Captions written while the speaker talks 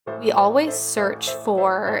We always search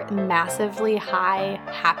for massively high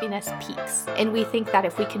happiness peaks, and we think that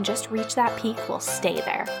if we can just reach that peak, we'll stay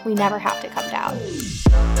there. We never have to come down.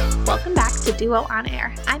 Welcome back to Duo On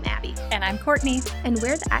Air. I'm Abby. And I'm Courtney. And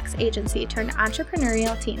we're the ex-agency turned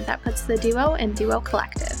entrepreneurial team that puts the Duo in Duo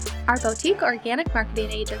Collective. Our boutique organic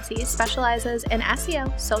marketing agency specializes in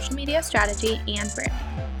SEO, social media strategy, and branding.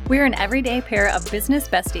 We're an everyday pair of business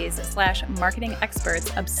besties / marketing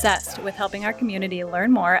experts obsessed with helping our community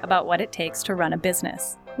learn more about what it takes to run a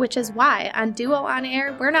business. Which is why on Duo On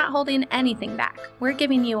Air, we're not holding anything back. We're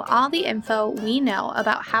giving you all the info we know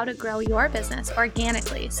about how to grow your business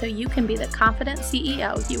organically so you can be the confident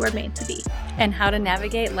CEO you were made to be. And how to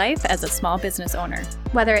navigate life as a small business owner.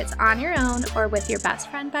 Whether it's on your own or with your best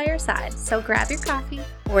friend by your side, so grab your coffee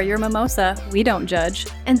or your mimosa, we don't judge,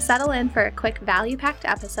 and settle in for a quick value-packed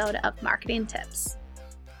episode of Marketing Tips.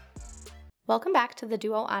 Welcome back to the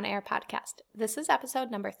Duo On Air podcast. This is episode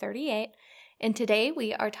number 38, and today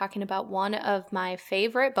we are talking about one of my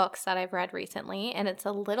favorite books that I've read recently, and it's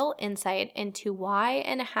a little insight into why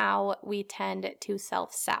and how we tend to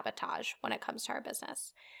self-sabotage when it comes to our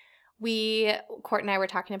business. Court and I were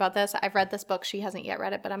talking about this. I've read this book. She hasn't yet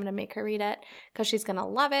read it, but I'm going to make her read it because she's going to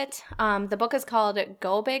love it. The book is called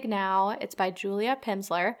Go Big Now. It's by Julia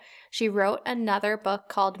Pimsleur. She wrote another book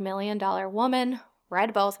called $1 Million Woman.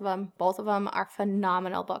 Read both of them. Both of them are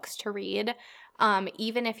phenomenal books to read.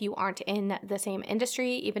 Even if you aren't in the same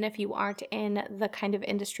industry, even if you aren't in the kind of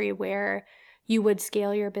industry where you would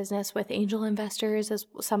scale your business with angel investors, as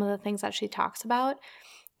some of the things that she talks about,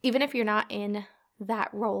 even if you're not in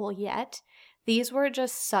that role yet, these were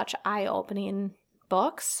just such eye-opening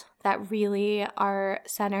books that really are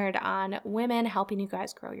centered on women helping you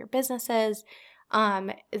guys grow your businesses.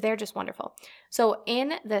 They're just wonderful. So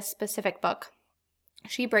in this specific book,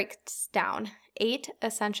 she breaks down 8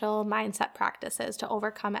 essential mindset practices to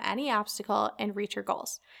overcome any obstacle and reach your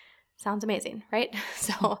goals. Sounds amazing, right?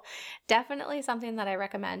 So definitely something that I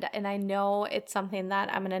recommend. And I know it's something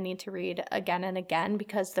that I'm going to need to read again and again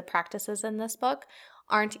because the practices in this book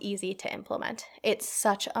aren't easy to implement. It's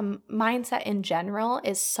such a mindset in general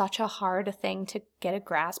is such a hard thing to get a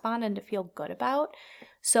grasp on and to feel good about.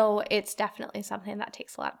 So it's definitely something that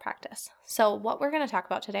takes a lot of practice. So what we're going to talk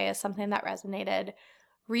about today is something that resonated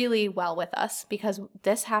really well with us because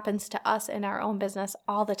this happens to us in our own business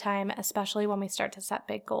all the time, especially when we start to set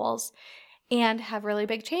big goals and have really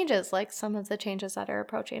big changes, like some of the changes that are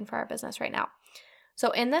approaching for our business right now.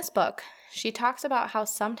 So in this book, she talks about how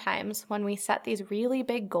sometimes when we set these really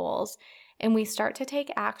big goals and we start to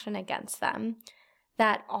take action against them,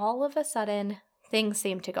 that all of a sudden things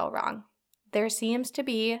seem to go wrong. There seems to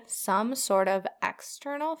be some sort of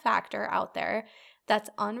external factor out there that's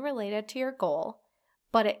unrelated to your goal,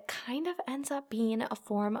 but it kind of ends up being a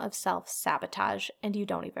form of self-sabotage and you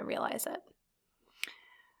don't even realize it.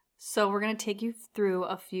 So we're going to take you through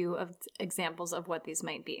a few of examples of what these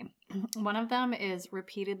might be. One of them is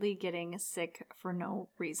repeatedly getting sick for no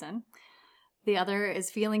reason. The other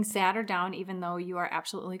is feeling sad or down even though you are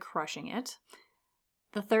absolutely crushing it.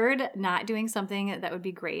 The third, not doing something that would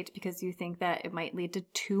be great because you think that it might lead to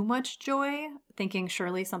too much joy, thinking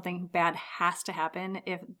surely something bad has to happen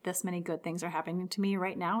if this many good things are happening to me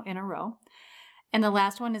right now in a row. And the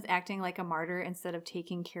last one is acting like a martyr instead of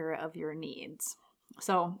taking care of your needs.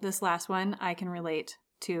 So this last one I can relate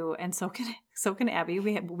to, and so can Abby.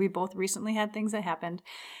 We both recently had things that happened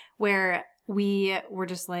where we were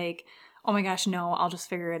just like, oh my gosh, no, I'll just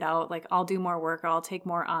figure it out. Like, I'll do more work or I'll take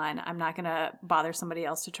more on. I'm not going to bother somebody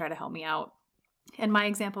else to try to help me out. And my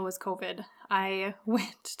example was COVID. I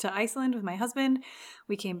went to Iceland with my husband.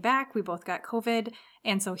 We came back. We both got COVID.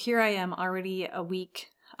 And so here I am already a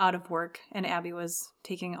week out of work, and Abby was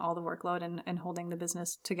taking all the workload and holding the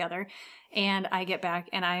business together. And I get back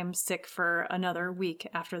and I am sick for another week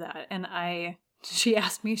after that. And she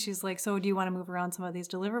asked me, she's like, so do you want to move around some of these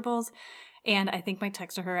deliverables? And I think my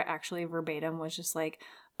text to her actually verbatim was just like,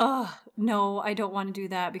 oh, no, I don't want to do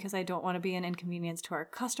that because I don't want to be an inconvenience to our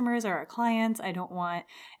customers or our clients. I don't want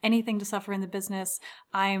anything to suffer in the business.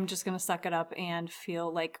 I'm just going to suck it up and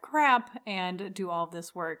feel like crap and do all of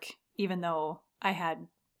this work, even though I had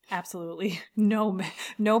absolutely no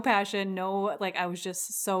passion, I was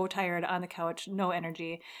just so tired on the couch, no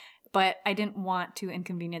energy. But I didn't want to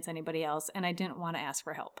inconvenience anybody else, and I didn't want to ask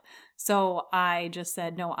for help. So I just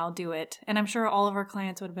said, no, I'll do it. And I'm sure all of our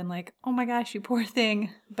clients would have been like, oh my gosh, you poor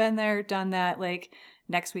thing. Been there, done that. Like,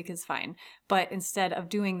 next week is fine. But instead of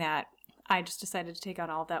doing that, I just decided to take on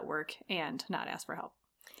all of that work and not ask for help.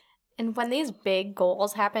 And when these big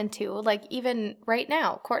goals happen too, like even right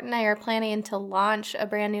now, Court and I are planning to launch a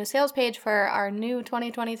brand new sales page for our new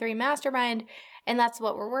 2023 mastermind. And that's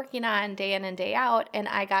what we're working on day in and day out. And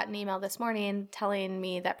I got an email this morning telling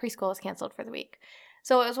me that preschool was canceled for the week.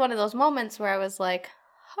 So it was one of those moments where I was like,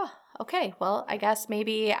 okay, well, I guess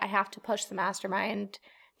maybe I have to push the mastermind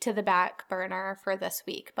to the back burner for this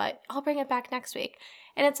week, but I'll bring it back next week.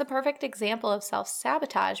 And it's a perfect example of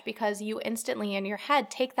self-sabotage because you instantly in your head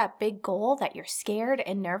take that big goal that you're scared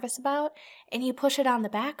and nervous about and you push it on the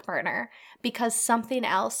back burner because something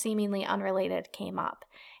else seemingly unrelated came up.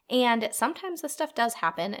 And sometimes this stuff does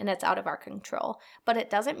happen and it's out of our control, but it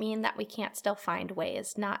doesn't mean that we can't still find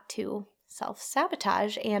ways not to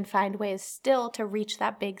self-sabotage and find ways still to reach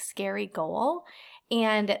that big scary goal.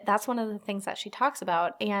 And that's one of the things that she talks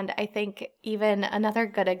about. And I think even another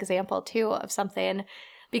good example too of something,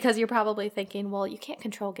 because you're probably thinking, well, you can't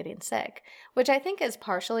control getting sick, which I think is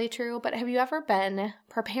partially true, but have you ever been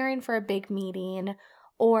preparing for a big meeting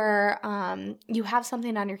or you have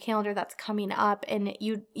something on your calendar that's coming up and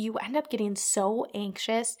you end up getting so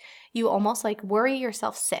anxious, you almost like worry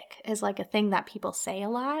yourself sick is like a thing that people say a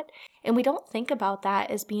lot. And we don't think about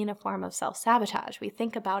that as being a form of self-sabotage. We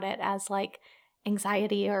think about it as like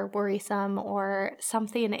anxiety or worrisome or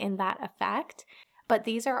something in that effect. But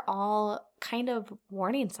these are all kind of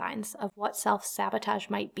warning signs of what self-sabotage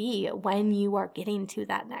might be when you are getting to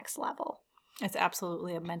that next level. It's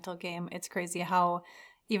absolutely a mental game. It's crazy how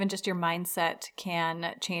even just your mindset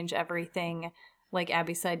can change everything. Like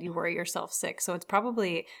Abby said, you worry yourself sick. So it's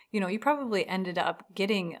probably, you probably ended up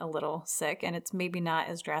getting a little sick and it's maybe not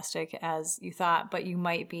as drastic as you thought, but you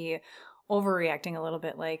might be overreacting a little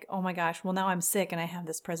bit like, oh my gosh, well now I'm sick and I have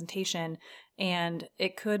this presentation, and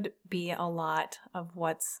it could be a lot of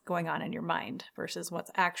what's going on in your mind versus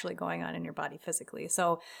what's actually going on in your body physically.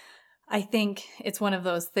 So I think it's one of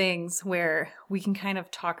those things where we can kind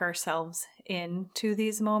of talk ourselves into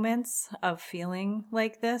these moments of feeling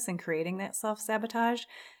like this and creating that self-sabotage,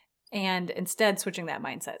 and instead switching that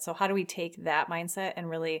mindset. So how do we take that mindset and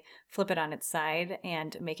really flip it on its side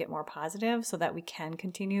and make it more positive so that we can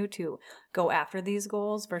continue to go after these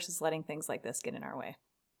goals versus letting things like this get in our way?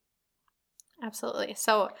 Absolutely.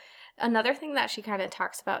 So another thing that she kind of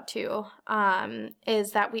talks about too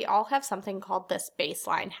is that we all have something called this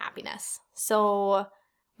baseline happiness. So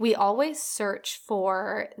we always search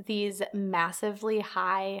for these massively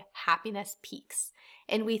high happiness peaks.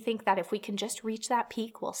 And we think that if we can just reach that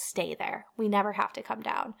peak, we'll stay there. We never have to come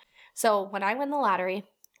down. So when I win the lottery,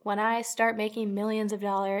 when I start making millions of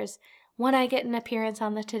dollars, when I get an appearance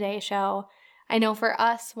on the Today Show, I know for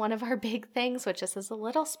us, one of our big things, which this is a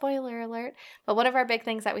little spoiler alert, but one of our big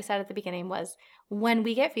things that we said at the beginning was when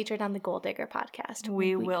we get featured on the Gold Digger podcast,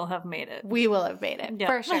 we will have made it. We will have made it, yep.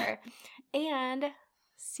 For sure. And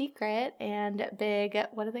secret and big,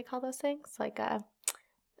 what do they call those things? Like a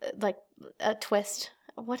twist.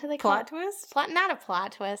 What do they call plot it? Twist? Not a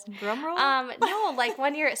plot twist. Drum roll? No, like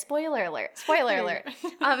when you're spoiler alert.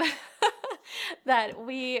 That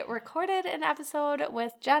we recorded an episode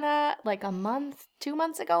with Jenna like 2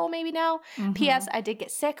 months ago, maybe now. Mm-hmm. P.S. I did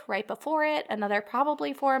get sick right before it. Another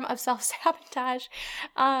probably form of self-sabotage.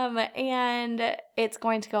 And it's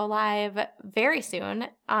going to go live very soon.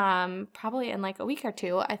 Probably in like a week or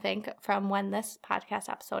two, I think, from when this podcast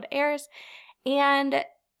episode airs. And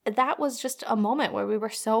that was just a moment where we were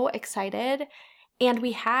so excited and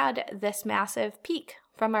we had this massive peak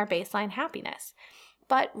from our baseline happiness.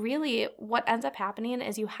 But really what ends up happening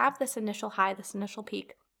is you have this initial high, this initial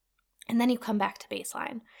peak, and then you come back to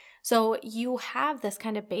baseline. So you have this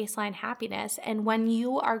kind of baseline happiness, and when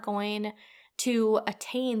you are going to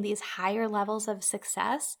attain these higher levels of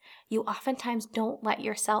success, you oftentimes don't let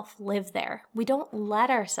yourself live there. We don't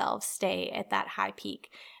let ourselves stay at that high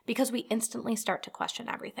peak because we instantly start to question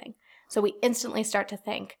everything. So we instantly start to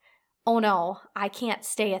think, oh no, I can't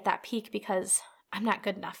stay at that peak because I'm not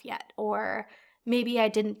good enough yet. Or maybe I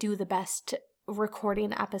didn't do the best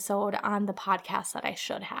recording episode on the podcast that I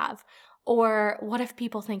should have. Or what if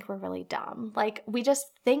people think we're really dumb? Like we just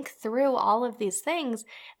think through all of these things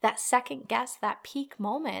that second guess that peak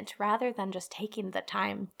moment rather than just taking the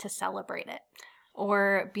time to celebrate it.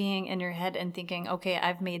 Or being in your head and thinking, okay,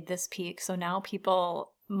 I've made this peak, so now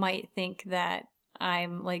people might think that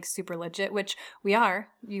I'm like super legit, which we are.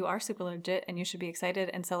 You are super legit and you should be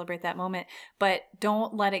excited and celebrate that moment. But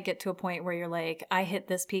don't let it get to a point where you're like, I hit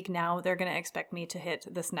this peak now, they're going to expect me to hit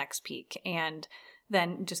this next peak. And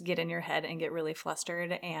then just get in your head and get really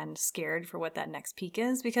flustered and scared for what that next peak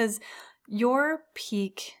is, because your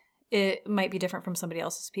peak, it might be different from somebody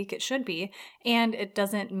else's peak. It should be. And it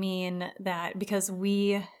doesn't mean that because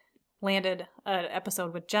we landed an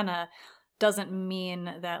episode with Jenna doesn't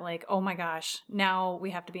mean that like, oh my gosh, now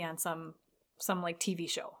we have to be on some some like TV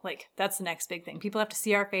show. Like that's the next big thing. People have to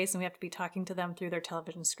see our face and we have to be talking to them through their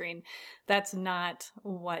television screen. That's not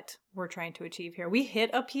what we're trying to achieve here. We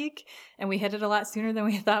hit a peak and we hit it a lot sooner than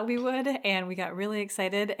we thought we would. And we got really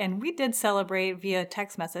excited and we did celebrate via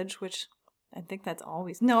text message, which I think that's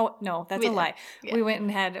always, no, that's a lie.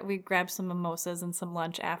 Yeah. We grabbed some mimosas and some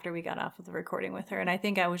lunch after we got off of the recording with her. And I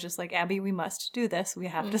think I was just like, Abby, we must do this. We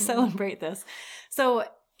have to celebrate this. So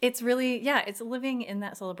it's really, it's living in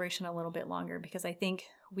that celebration a little bit longer, because I think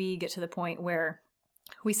we get to the point where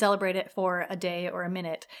we celebrate it for a day or a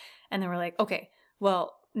minute. And then we're like, okay,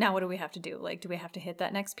 well, now what do we have to do? Like, do we have to hit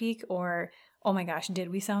that next peak? Or, oh my gosh, did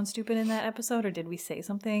we sound stupid in that episode? Or did we say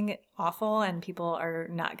something awful and people are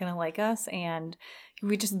not going to like us? And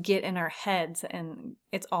we just get in our heads, and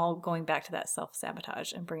it's all going back to that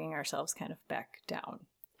self-sabotage and bringing ourselves kind of back down.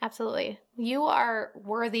 Absolutely. You are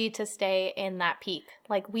worthy to stay in that peak.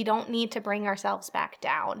 Like, we don't need to bring ourselves back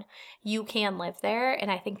down. You can live there. And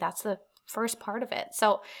I think that's the first part of it.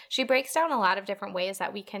 So she breaks down a lot of different ways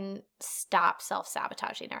that we can stop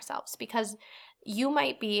self-sabotaging ourselves, because you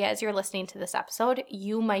might be, as you're listening to this episode,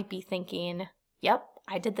 you might be thinking, yep,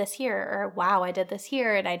 I did this here, or wow, I did this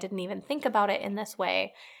here, and I didn't even think about it in this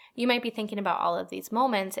way. You might be thinking about all of these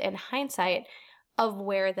moments in hindsight of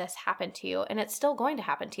where this happened to you, and it's still going to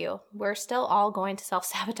happen to you. We're still all going to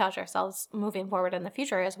self-sabotage ourselves moving forward in the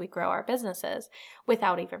future as we grow our businesses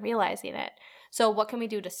without even realizing it. So what can we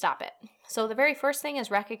do to stop it? So the very first thing is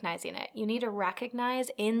recognizing it. You need to recognize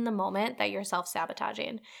in the moment that you're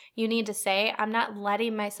self-sabotaging. You need to say, I'm not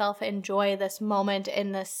letting myself enjoy this moment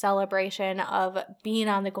in this celebration of being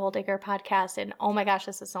on the Goal Digger podcast, and oh my gosh,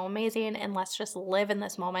 this is so amazing, and let's just live in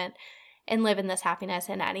this moment and live in this happiness.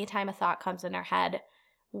 And anytime a thought comes in our head,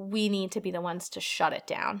 we need to be the ones to shut it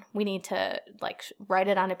down. We need to write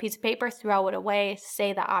it on a piece of paper, throw it away,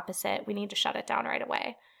 say the opposite. We need to shut it down right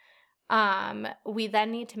away. We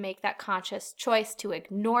then need to make that conscious choice to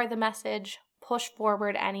ignore the message, push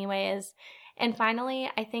forward anyways. And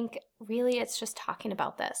finally, I think really it's just talking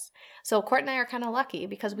about this. So Court and I are kind of lucky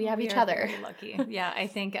because we have each other. Very lucky. Yeah, I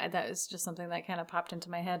think that is just something that kind of popped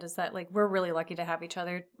into my head, is that we're really lucky to have each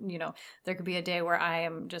other. You know, there could be a day where I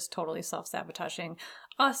am just totally self-sabotaging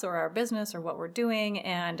us or our business or what we're doing,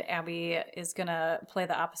 and Abby is going to play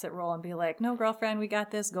the opposite role and be like, no, girlfriend, we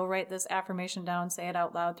got this. Go write this affirmation down, say it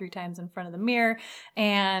out loud 3 times in front of the mirror,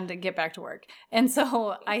 and get back to work. And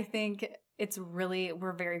so I think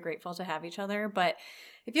we're very grateful to have each other. But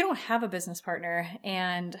if you don't have a business partner,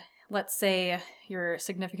 and let's say your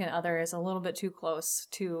significant other is a little bit too close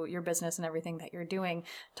to your business and everything that you're doing,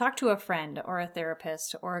 talk to a friend or a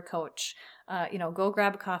therapist or a coach. Go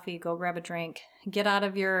grab a coffee, go grab a drink, get out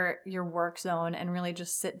of your work zone and really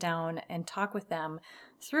just sit down and talk with them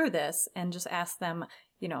through this, and just ask them,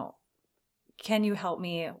 can you help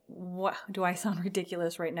me? What do I sound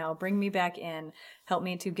ridiculous right now? Bring me back in. Help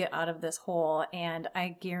me to get out of this hole. And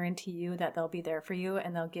I guarantee you that they'll be there for you,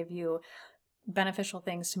 and they'll give you beneficial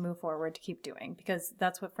things to move forward to keep doing, because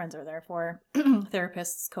that's what friends are there for.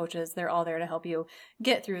 Therapists, coaches, they're all there to help you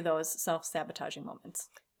get through those self-sabotaging moments.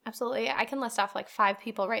 Absolutely. I can list off 5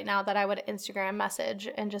 people right now that I would Instagram message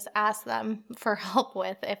and just ask them for help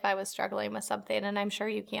with if I was struggling with something. And I'm sure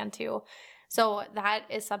you can too. So that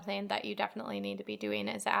is something that you definitely need to be doing,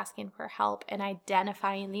 is asking for help and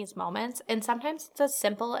identifying these moments. And sometimes it's as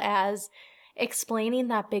simple as explaining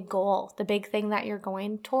that big goal, the big thing that you're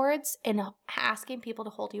going towards, and asking people to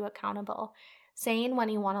hold you accountable. Saying when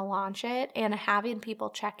you want to launch it and having people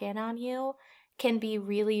check in on you can be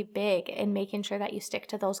really big in making sure that you stick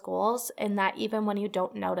to those goals, and that even when you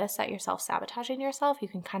don't notice that you're self-sabotaging yourself, you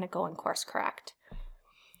can kind of go and course correct.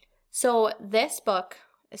 So this book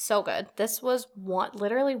is so good. This was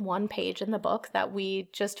literally one page in the book that we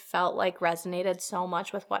just felt like resonated so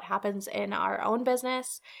much with what happens in our own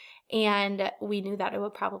business. And we knew that it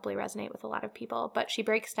would probably resonate with a lot of people. But she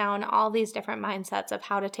breaks down all these different mindsets of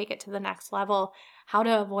how to take it to the next level, how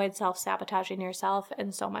to avoid self-sabotaging yourself,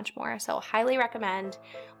 and so much more. So highly recommend.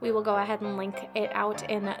 We will go ahead and link it out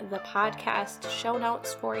in the podcast show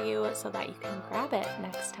notes for you so that you can grab it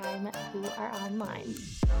next time you are online.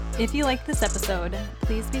 If you liked this episode,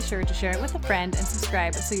 please be sure to share it with a friend and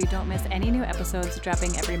subscribe so you don't miss any new episodes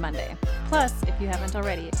dropping every Monday. Plus, if you haven't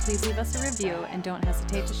already, please leave us a review and don't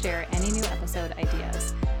hesitate to share any new episode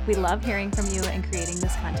ideas. We love hearing from you and creating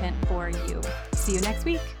this content for you. See you next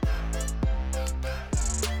week.